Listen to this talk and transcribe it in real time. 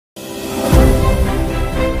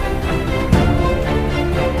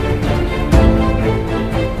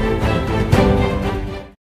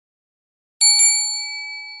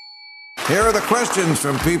Here are the questions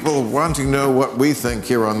from people wanting to know what we think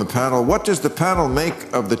here on the panel. What does the panel make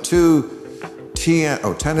of the two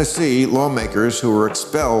Tennessee lawmakers who were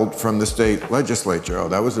expelled from the state legislature? Oh,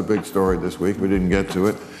 that was a big story this week. We didn't get to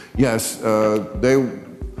it. Yes, they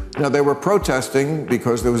were protesting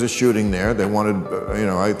because there was a shooting there. They wanted,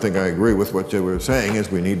 I think I agree with what they were saying, is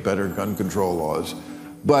we need better gun control laws.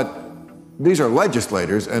 But these are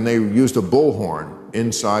legislators, and they used a bullhorn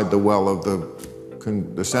inside the well of the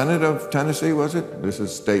Senate of Tennessee, was it? This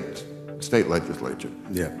is state legislature.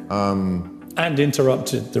 Yeah. And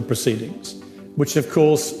interrupted the proceedings, which, of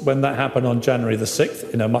course, when that happened on January the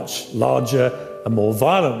 6th, in a much larger and more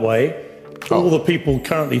violent way, all the people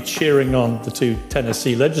currently cheering on the two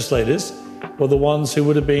Tennessee legislators were the ones who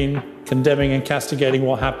would have been condemning and castigating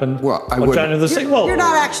what happened on January the 6th. You're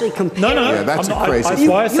not actually comparing. No. Yeah, that's crazy. That's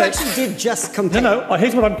why I said, you actually did just compare. No,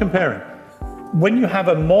 here's what I'm comparing. When you have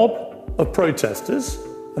a mob of protesters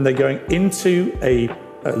and they're going into a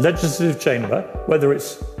legislative chamber, whether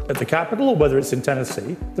it's at the Capitol or whether it's in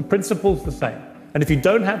Tennessee, the principle's the same. And if you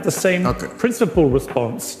don't have the same principle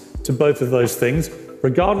response to both of those things,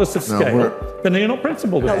 regardless of scale, then you're not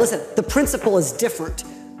principled. No, listen, the principle is different.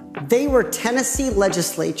 They were Tennessee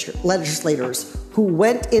legislators who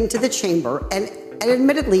went into the chamber and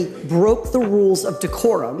admittedly broke the rules of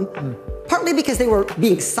decorum, partly because they were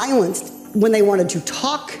being silenced when they wanted to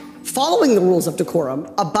talk, following the rules of decorum,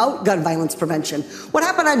 about gun violence prevention. What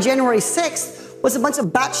happened on January 6th was a bunch of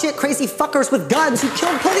batshit crazy fuckers with guns who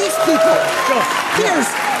killed police people. Piers,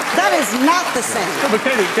 that is not the same. But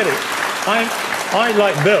Katie, I,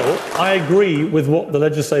 like Bill, I agree with what the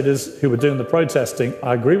legislators who were doing the protesting,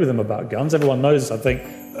 I agree with them about guns. Everyone knows, I think,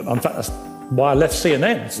 in fact, that's why I left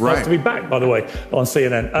CNN. It's nice to be back, by the way, on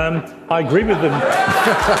CNN. I agree with them.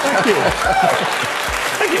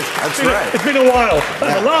 Thank you. That's right. It's been a while.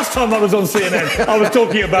 The last time I was on CNN, I was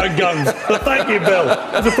talking about guns. But thank you, Bill.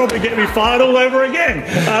 This will probably get me fired all over again.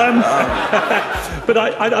 But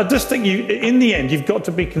I just think in the end, you've got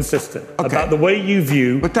to be consistent about the way you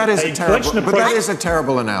view. But that is a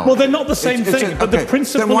terrible analogy. Well, they're not the same thing. But the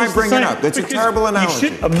principle then why is bring the same. it up? It's a terrible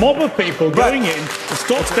analogy. A mob of people going in to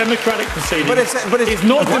stop democratic proceedings. It's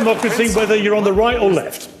not democracy whether you're on the right or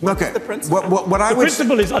left. Okay. The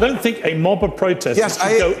principle is, I don't think a mob of protesters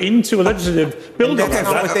should go into a legislative building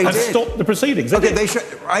and stop the proceedings. I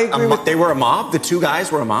agree with. They were a mob? The two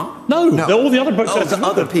guys were a mob? No. All the other protesters were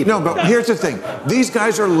other people. No, but here's the thing. These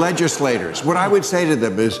guys are legislators. What I would say to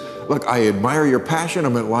them is, look, I admire your passion. I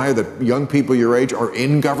admire that young people your age are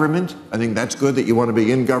in government. I think that's good that you want to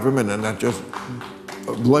be in government and not just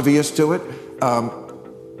oblivious to it.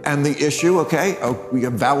 And the issue, we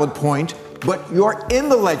have a valid point, but you're in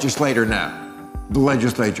the legislature now. The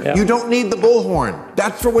legislature. Yeah. You don't need the bullhorn.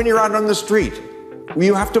 That's for when you're out on the street.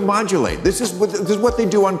 You have to modulate. This is what they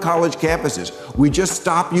do on college campuses. We just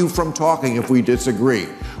stop you from talking if we disagree.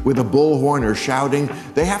 With a bullhorn or shouting,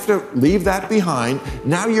 they have to leave that behind.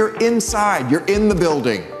 Now you're inside. You're in the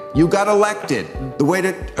building. You got elected. The way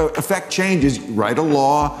to affect change is write a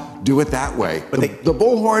law, do it that way. But the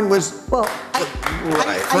bullhorn was outside.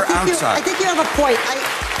 I think you have a point.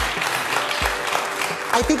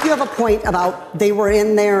 I think you have a point about they were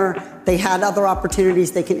in there, they had other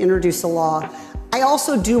opportunities, they can introduce a law. I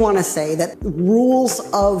also do want to say that rules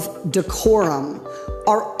of decorum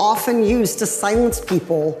are often used to silence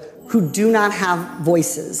people who do not have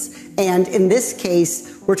voices. And in this case,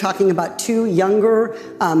 we're talking about two younger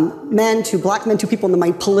men, two black men, two people in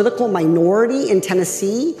the political minority in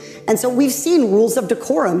Tennessee. And so we've seen rules of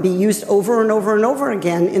decorum be used over and over and over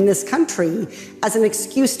again in this country as an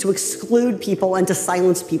excuse to exclude people and to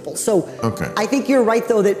silence people. So I think you're right,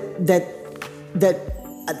 though, that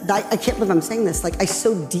I can't believe I'm saying this. Like, I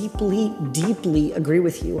so deeply, deeply agree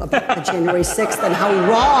with you about the January 6th and how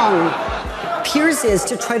wrong Piers is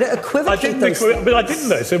to try to equivocate those things. But I didn't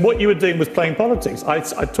know. So what you were doing was playing politics. I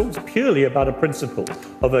talked purely about a principle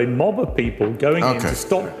of a mob of people going in to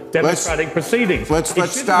stop democratic proceedings. It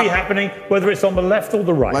shouldn't be happening whether it's on the left or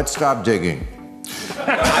the right. Let's stop digging.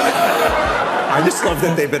 I just love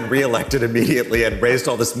that they've been reelected immediately and raised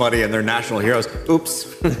all this money and they're national heroes. Oops.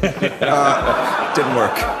 Didn't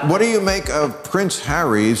work. What do you make of Prince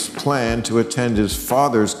Harry's plan to attend his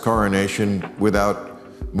father's coronation without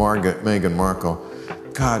Meghan Markle?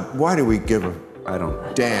 God, why do we give a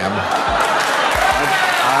damn?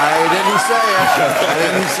 I didn't say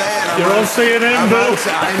it. You're on CNN, Bill.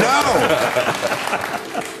 I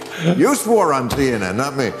know. You swore on CNN,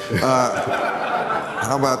 not me.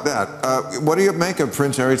 how about that? What do you make of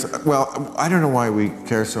Prince Harry's? Well, I don't know why we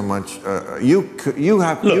care so much. You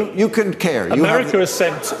can care. America has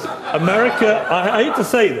sent. I hate to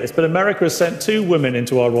say this, but America has sent 2 women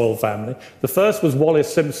into our royal family. The first was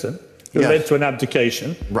Wallis Simpson, who led to an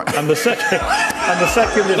abdication. Right. And the second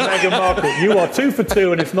is Meghan Markle. You are 2 for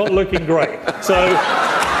 2, and it's not looking great. So,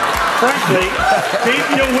 frankly, keep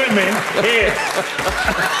your women here.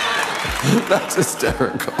 That's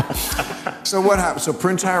hysterical. So what happened? So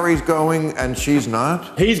Prince Harry's going and she's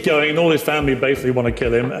not? He's going and all his family basically want to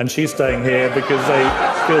kill him, and she's staying here because they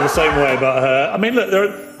feel the same way about her. I mean,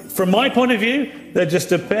 look, from my point of view, they're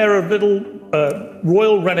just a pair of little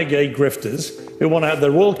royal renegade grifters who want to have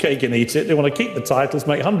their royal cake and eat it. They want to keep the titles,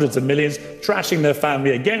 make hundreds of millions, trashing their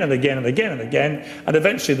family again and again and again and again. And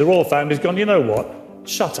eventually the royal family's gone, you know what?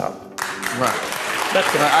 Shut up. Right.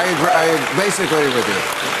 That's it. I basically agree with you.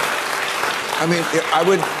 I mean,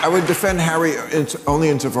 I would defend Harry only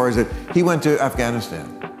insofar as that he went to Afghanistan.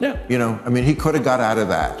 Yeah. You know, I mean, he could have got out of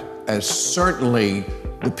that, as certainly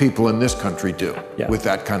the people in this country do, with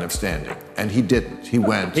that kind of standing. And he didn't. He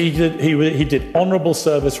went. He did honourable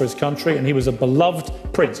service for his country, and he was a beloved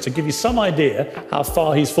prince. To give you some idea how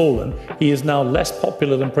far he's fallen, he is now less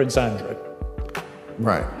popular than Prince Andrew.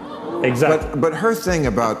 Right. Exactly. But her thing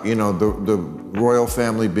about, you know, the royal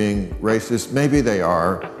family being racist, maybe they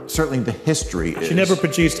are. Certainly the history is. She never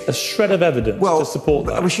produced a shred of evidence to support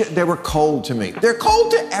that. They were cold to me. They're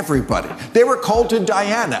cold to everybody. They were cold to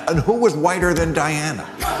Diana. And who was whiter than Diana?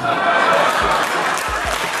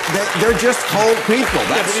 They're just cold people.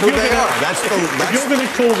 That's who they are. If you're going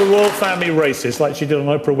to call the royal family racist like she did on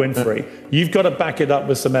Oprah Winfrey, you've got to back it up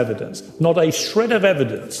with some evidence. Not a shred of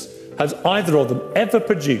evidence has either of them ever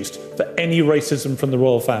produced for any racism from the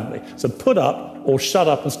royal family. So put up or shut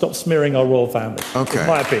up and stop smearing our royal family. Okay. In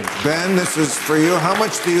my opinion. Ben, this is for you. How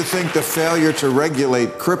much do you think the failure to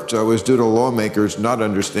regulate crypto is due to lawmakers not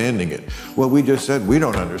understanding it? Well, we just said we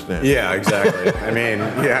don't understand it. Yeah, exactly. I mean,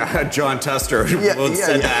 John Tester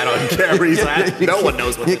said that on camera. He's like, no one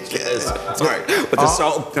knows what this is. Sorry. But the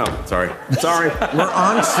salt. No, sorry. We're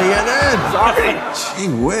on CNN. Sorry.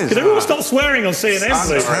 Gee whiz. Can everyone stop swearing on CNN,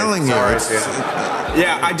 please? I'm telling you.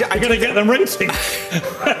 I'm going to get them ratings.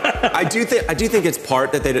 I do think it's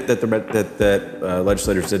part that that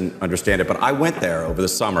legislators didn't understand it. But I went there over the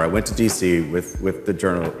summer. I went to D.C. with the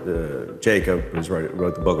journalist Jacob, who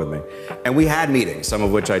wrote the book with me, and we had meetings. Some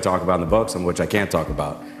of which I talk about in the book, some of which I can't talk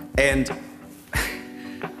about. And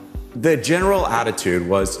the general attitude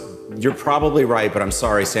was, "You're probably right, but I'm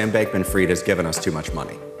sorry. Sam Bankman-Fried has given us too much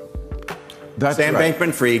money." That's Sam right.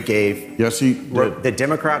 Bankman-Fried gave the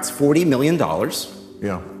Democrats $40 million.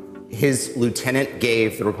 Yeah. His lieutenant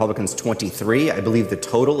gave the Republicans 23. I believe the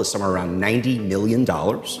total is somewhere around $90 million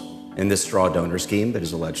in this straw donor scheme that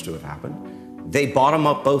is alleged to have happened. They bought them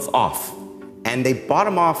up both off. And they bought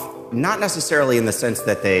them off not necessarily in the sense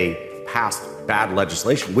that they passed bad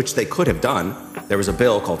legislation, which they could have done. There was a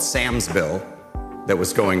bill called Sam's bill that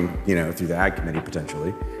was going, through the Ag Committee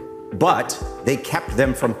potentially. But they kept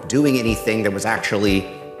them from doing anything that was actually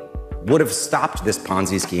would have stopped this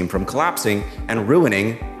Ponzi scheme from collapsing and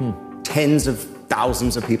ruining tens of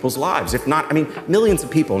thousands of people's lives. If not, millions of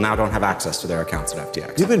people now don't have access to their accounts at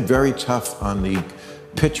FTX. You've been very tough on the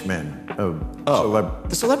pitchmen of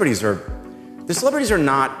The celebrities are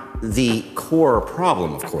not the core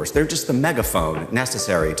problem, of course. They're just the megaphone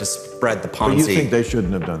necessary to spread the Ponzi. But you think they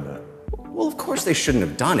shouldn't have done that? Well, of course they shouldn't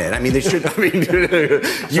have done it. They should.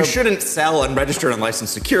 You shouldn't sell unregistered,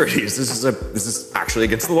 unlicensed securities. This is actually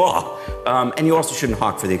against the law, and you also shouldn't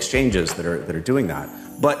hawk for the exchanges that are doing that.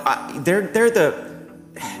 But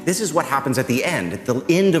this is what happens at the end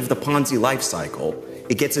of the Ponzi life cycle.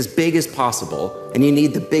 It gets as big as possible, and you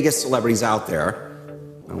need the biggest celebrities out there.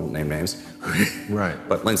 I won't name names. Right.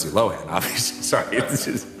 But Lindsay Lohan, obviously. Sorry.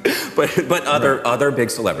 But other big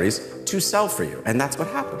celebrities to sell for you. And that's what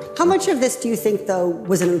happened. How much of this do you think, though,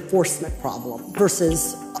 was an enforcement problem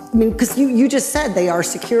versus, because you just said they are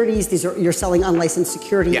securities, you're selling unlicensed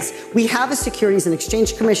securities. Yeah. We have a Securities and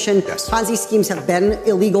Exchange Commission. Yes. Ponzi schemes have been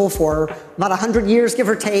illegal for about 100 years, give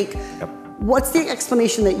or take. Yep. What's the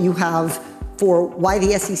explanation that you have for why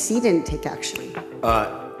the SEC didn't take action?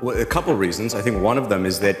 Well, a couple reasons. I think one of them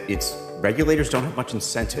is that regulators don't have much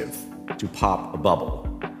incentive to pop a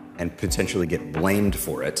bubble and potentially get blamed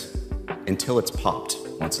for it until it's popped.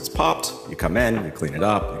 Once it's popped, you come in, you clean it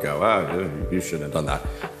up, you go, you shouldn't have done that.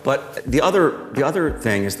 But the other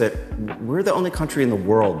thing is that we're the only country in the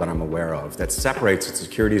world that I'm aware of that separates its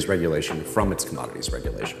securities regulation from its commodities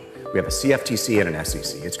regulation. We have a CFTC and an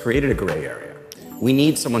SEC. It's created a gray area. We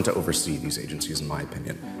need someone to oversee these agencies, in my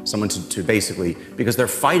opinion. Someone to basically, because they're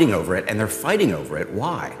fighting over it, and they're fighting over it.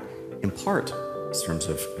 Why? In part, in terms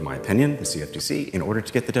of, in my opinion, the CFTC, in order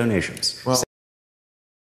to get the donations. Well,